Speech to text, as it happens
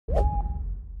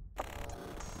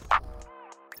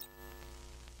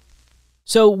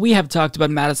So we have talked about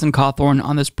Madison Cawthorn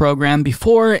on this program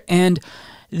before, and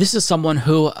this is someone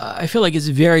who I feel like is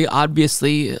very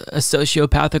obviously a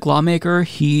sociopathic lawmaker.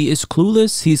 He is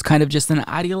clueless. He's kind of just an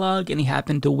ideologue, and he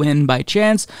happened to win by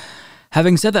chance.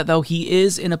 Having said that, though, he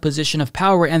is in a position of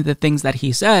power, and the things that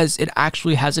he says, it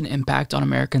actually has an impact on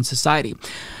American society.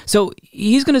 So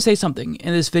he's going to say something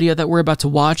in this video that we're about to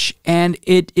watch, and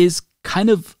it is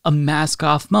kind of a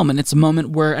mask-off moment. It's a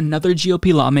moment where another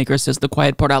GOP lawmaker says the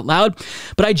quiet part out loud,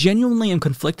 but I genuinely am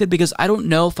conflicted because I don't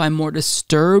know if I'm more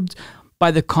disturbed by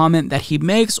the comment that he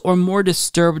makes or more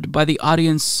disturbed by the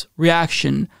audience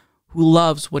reaction who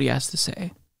loves what he has to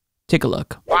say. Take a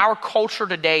look. Our culture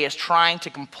today is trying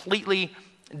to completely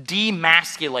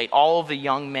demasculate all of the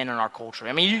young men in our culture.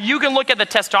 I mean, you can look at the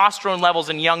testosterone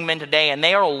levels in young men today, and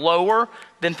they are lower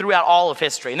than throughout all of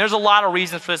history. And there's a lot of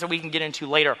reasons for this that we can get into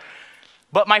later.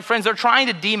 But my friends, they're trying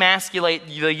to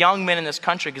demasculate the young men in this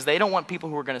country because they don't want people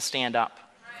who are going to stand up.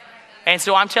 And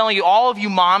so I'm telling you, all of you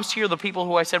moms here, the people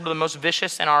who I said were the most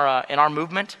vicious in our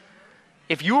movement,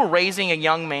 if you are raising a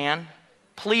young man,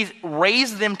 please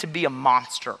raise them to be a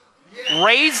monster.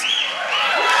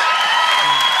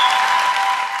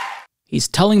 He's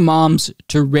telling moms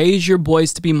to raise your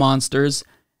boys to be monsters,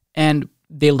 and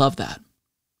they love that.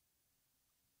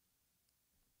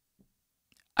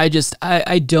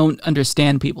 I don't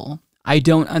understand people. I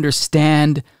don't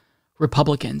understand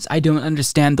Republicans. I don't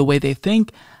understand the way they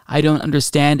think. I don't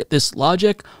understand this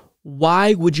logic.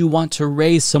 Why would you want to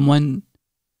raise someone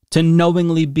to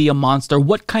knowingly be a monster?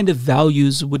 What kind of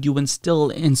values would you instill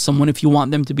in someone if you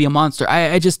want them to be a monster?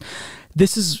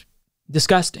 This is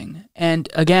disgusting. And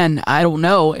again, I don't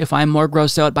know if I'm more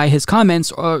grossed out by his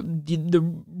comments or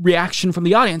the reaction from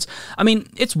the audience. I mean,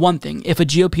 it's one thing if a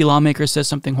GOP lawmaker says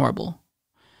something horrible.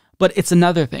 But it's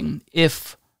another thing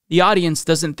if the audience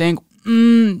doesn't think,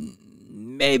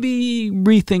 maybe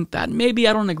rethink that. Maybe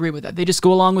I don't agree with that. They just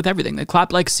go along with everything. They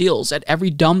clap like seals at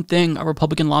every dumb thing a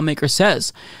Republican lawmaker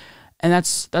says. And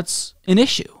that's an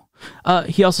issue.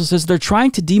 He also says they're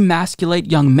trying to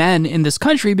demasculate young men in this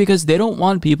country because they don't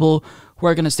want people who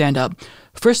are going to stand up.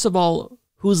 First of all,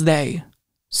 who's they?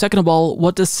 Second of all,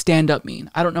 what does stand up mean?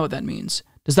 I don't know what that means.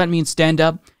 Does that mean stand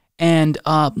up and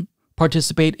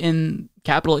participate in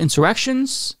Capitol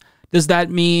insurrections? Does that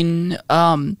mean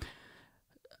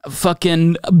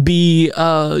fucking be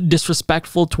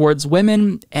disrespectful towards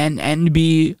women and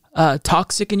be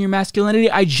toxic in your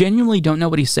masculinity? I genuinely don't know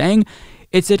what he's saying.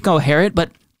 It's incoherent, but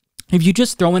if you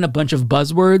just throw in a bunch of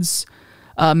buzzwords,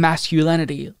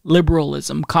 masculinity,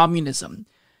 liberalism, communism,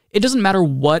 it doesn't matter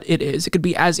what it is. It could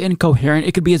be as incoherent.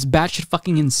 It could be as batshit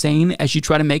fucking insane as you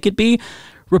try to make it be.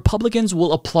 Republicans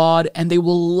will applaud and they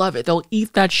will love it. They'll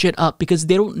eat that shit up because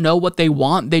they don't know what they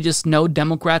want. They just know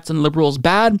Democrats and liberals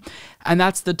bad, and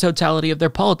that's the totality of their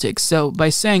politics. So by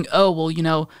saying, oh, well, you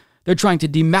know, they're trying to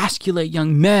demasculate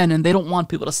young men and they don't want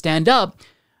people to stand up,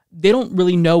 they don't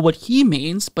really know what he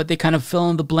means, but they kind of fill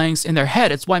in the blanks in their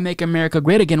head. It's why Make America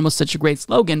Great Again was such a great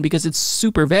slogan, because it's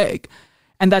super vague.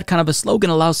 And that kind of a slogan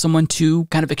allows someone to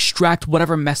kind of extract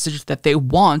whatever message that they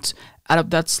want out of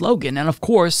that slogan. And of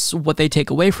course, what they take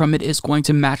away from it is going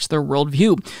to match their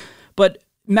worldview. But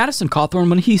Madison Cawthorn,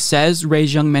 when he says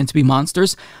raise young men to be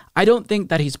monsters, I don't think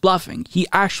that he's bluffing. He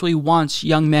actually wants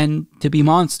young men to be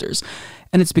monsters.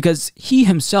 And it's because he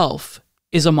himself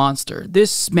is a monster.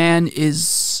 This man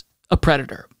is a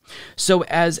predator. So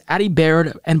as Addie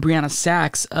Baird and Brianna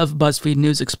Sachs of BuzzFeed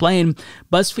News explain,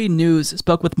 BuzzFeed News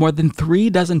spoke with more than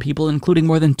 36 people, including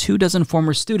more than 24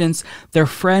 former students, their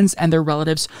friends, and their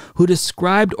relatives who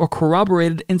described or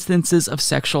corroborated instances of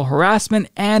sexual harassment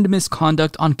and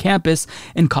misconduct on campus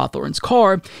in Cawthorn's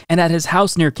car and at his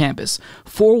house near campus.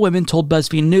 4 women told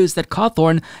BuzzFeed News that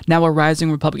Cawthorn, now a rising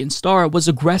Republican star, was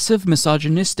aggressive,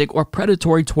 misogynistic, or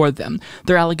predatory toward them.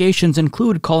 Their allegations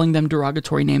include calling them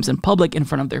derogatory names in public in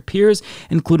front of their peers,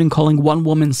 including calling one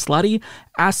woman slutty,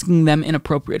 asking them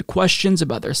inappropriate questions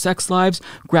about their sex lives,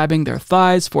 grabbing their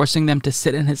thighs, forcing them to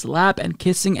sit in his lap, and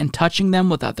kissing and touching them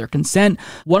without their consent.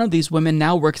 One of these women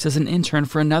now works as an intern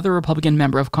for another Republican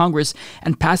member of Congress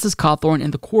and passes Cawthorn in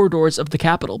the corridors of the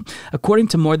Capitol. According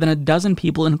to more than a dozen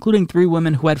people, including 3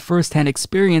 women who had first-hand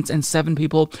experience and 7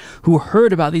 people who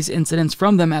heard about these incidents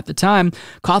from them at the time,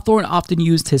 Cawthorn often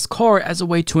used his car as a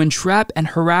way to entrap and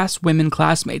harass women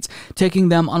classmates, taking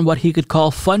them on what he could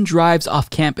call fun drives off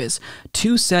campus.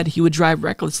 2 said he would drive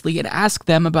recklessly and ask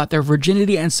them about their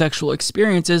virginity and sexual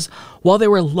experiences while they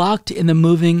were locked in the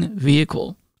moving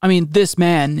vehicle. I mean, this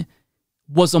man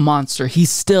was a monster. He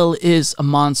still is a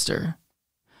monster.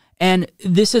 And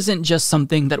this isn't just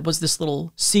something that was this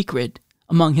little secret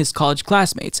among his college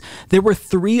classmates. There were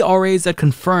 3 RAs that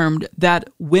confirmed that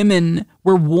women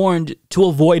were warned to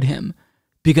avoid him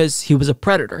because he was a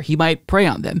predator. He might prey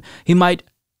on them. He might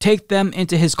take them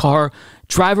into his car,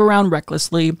 drive around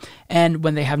recklessly, and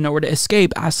when they have nowhere to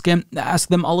escape, ask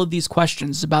them all of these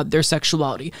questions about their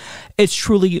sexuality. It's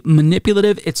truly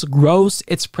manipulative, it's gross,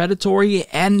 it's predatory,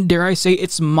 and dare I say,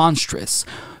 it's monstrous.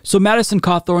 So Madison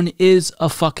Cawthorn is a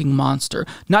fucking monster.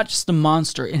 Not just a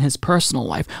monster in his personal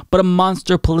life, but a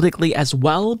monster politically as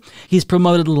well. He's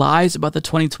promoted lies about the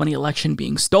 2020 election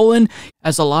being stolen.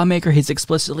 As a lawmaker, he's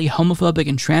explicitly homophobic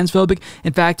and transphobic.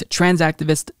 In fact, trans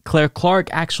activist Claire Clark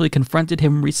actually confronted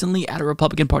him recently at a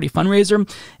Republican Party fundraiser,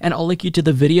 and I'll link you to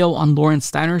the video on Lauren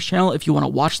Steiner's channel if you want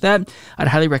to watch that. I'd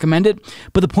highly recommend it.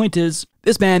 But the point is,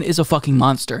 this man is a fucking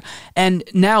monster. And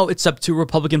now it's up to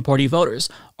Republican Party voters.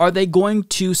 Are they going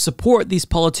to support these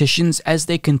politicians as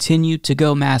they continue to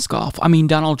go mask off? I mean,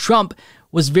 Donald Trump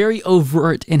was very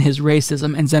overt in his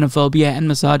racism and xenophobia and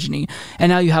misogyny. And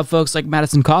now you have folks like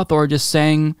Madison Cawthorn just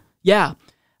saying, yeah,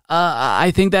 I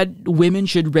think that women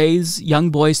should raise young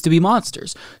boys to be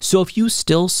monsters. So if you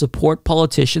still support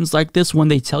politicians like this when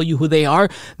they tell you who they are,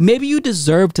 maybe you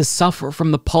deserve to suffer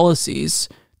from the policies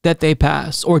that they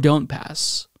pass or don't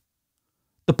pass.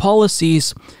 The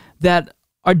policies that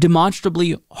are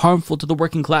demonstrably harmful to the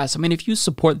working class. I mean, if you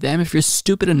support them, if you're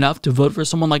stupid enough to vote for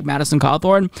someone like Madison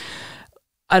Cawthorn,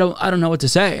 I don't know what to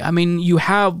say. I mean, you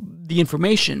have the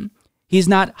information. He's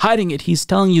not hiding it. He's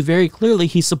telling you very clearly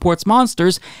he supports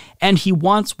monsters and he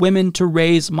wants women to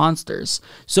raise monsters.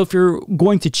 So if you're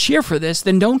going to cheer for this,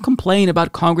 then don't complain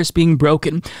about Congress being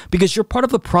broken, because you're part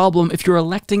of the problem if you're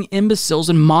electing imbeciles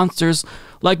and monsters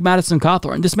like Madison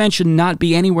Cawthorn. This man should not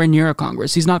be anywhere near a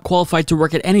Congress. He's not qualified to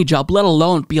work at any job, let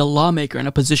alone be a lawmaker in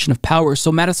a position of power.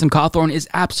 So Madison Cawthorn is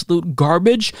absolute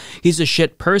garbage. He's a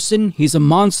shit person. He's a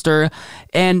monster.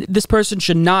 And this person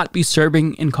should not be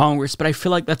serving in Congress. But I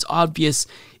feel like that's obvious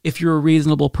if you're a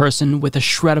reasonable person with a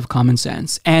shred of common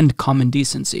sense and common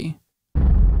decency.